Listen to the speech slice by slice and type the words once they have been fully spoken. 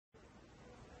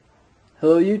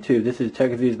Hello YouTube, this is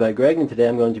TechReviewsbyGreg, and today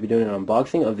I'm going to be doing an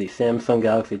unboxing of the Samsung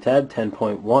Galaxy Tab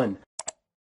 10.1.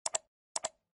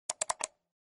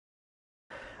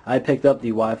 I picked up the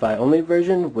Wi-Fi only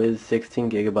version with 16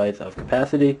 gigabytes of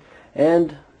capacity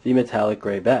and the metallic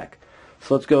gray back.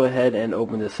 So let's go ahead and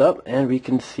open this up and we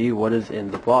can see what is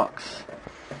in the box.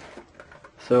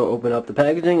 So open up the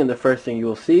packaging and the first thing you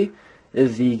will see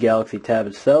is the Galaxy Tab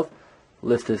itself.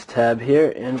 Lift this tab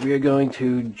here and we are going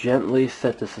to gently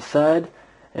set this aside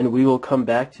and we will come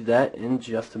back to that in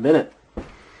just a minute.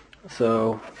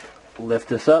 So lift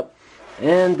this up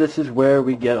and this is where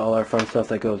we get all our fun stuff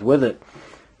that goes with it.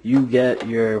 You get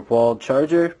your wall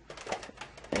charger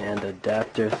and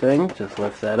adapter thing. Just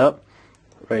lift that up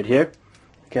right here.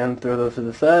 Again, throw those to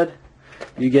the side.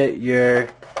 You get your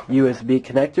USB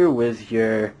connector with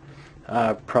your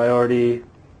priority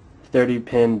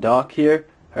 30-pin dock here,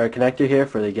 or connector here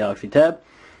for the Galaxy Tab.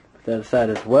 Put that aside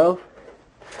as well.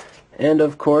 And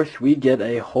of course we get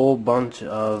a whole bunch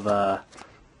of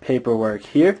paperwork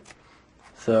here.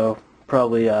 So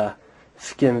probably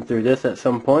skim through this at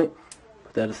some point.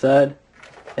 Put that aside.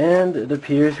 And it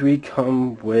appears we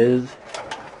come with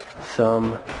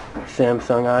some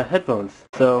Samsung headphones.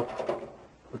 So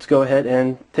let's go ahead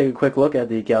and take a quick look at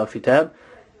the Galaxy Tab,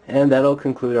 and that'll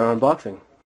conclude our unboxing.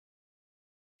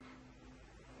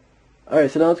 Alright,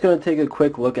 so now let's going to take a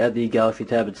quick look at the Galaxy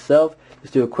Tab itself.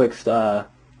 Just do a quick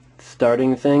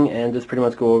starting thing and just pretty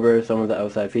much go over some of the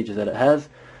outside features that it has.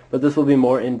 But this will be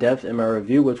more in-depth in my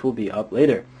review, which will be up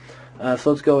later.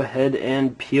 So let's go ahead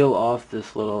and peel off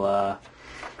this little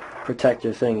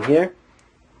protector thing here.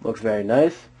 Looks very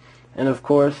nice. And of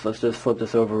course, let's just flip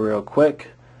this over real quick.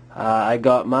 I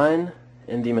got mine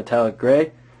in the metallic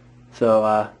gray.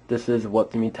 So this is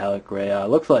what the metallic gray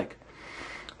looks like.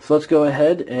 So let's go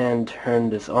ahead and turn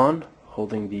this on,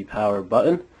 holding the power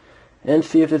button, and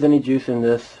see if there's any juice in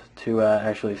this to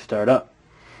actually start up.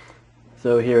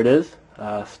 So here it is,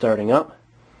 starting up.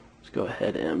 Let's go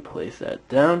ahead and place that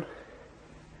down.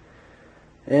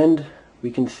 And we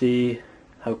can see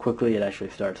how quickly it actually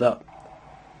starts up.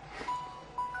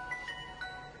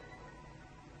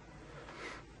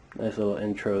 Nice little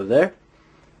intro there.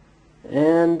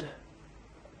 And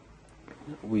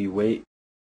we wait.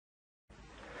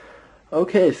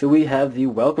 Okay, so we have the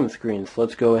welcome screen, so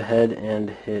let's go ahead and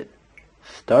hit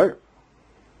start.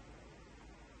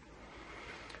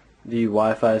 The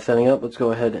Wi-Fi is setting up. Let's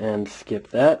go ahead and skip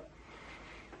that.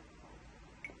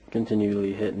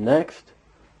 Continually hit next.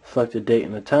 Select a date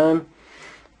and a time.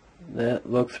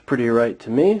 That looks pretty right to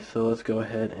me, so let's go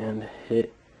ahead and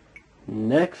hit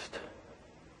next.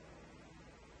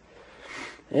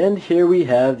 And here we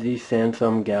have the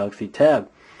Samsung Galaxy Tab.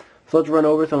 So let's run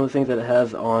over some of the things that it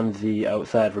has on the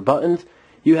outside for buttons.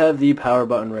 You have the power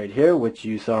button right here, which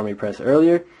you saw me press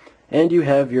earlier, and you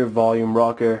have your volume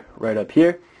rocker right up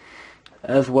here,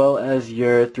 as well as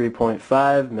your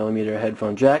 3.5mm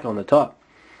headphone jack on the top.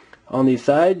 On the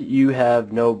side you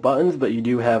have no buttons, but you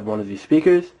do have one of these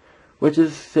speakers, which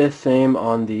is the same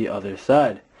on the other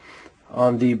side.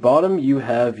 On the bottom you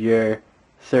have your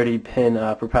 30-pin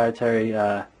proprietary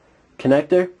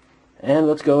connector. And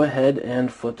let's go ahead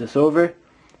and flip this over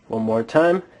one more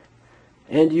time.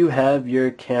 And you have your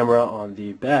camera on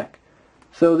the back.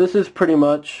 So this is pretty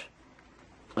much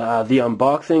the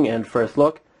unboxing and first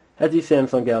look at the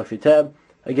Samsung Galaxy Tab.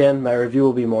 Again, my review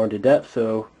will be more into depth,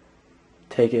 so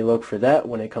take a look for that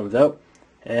when it comes out.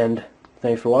 And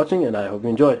thanks for watching, and I hope you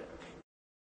enjoyed.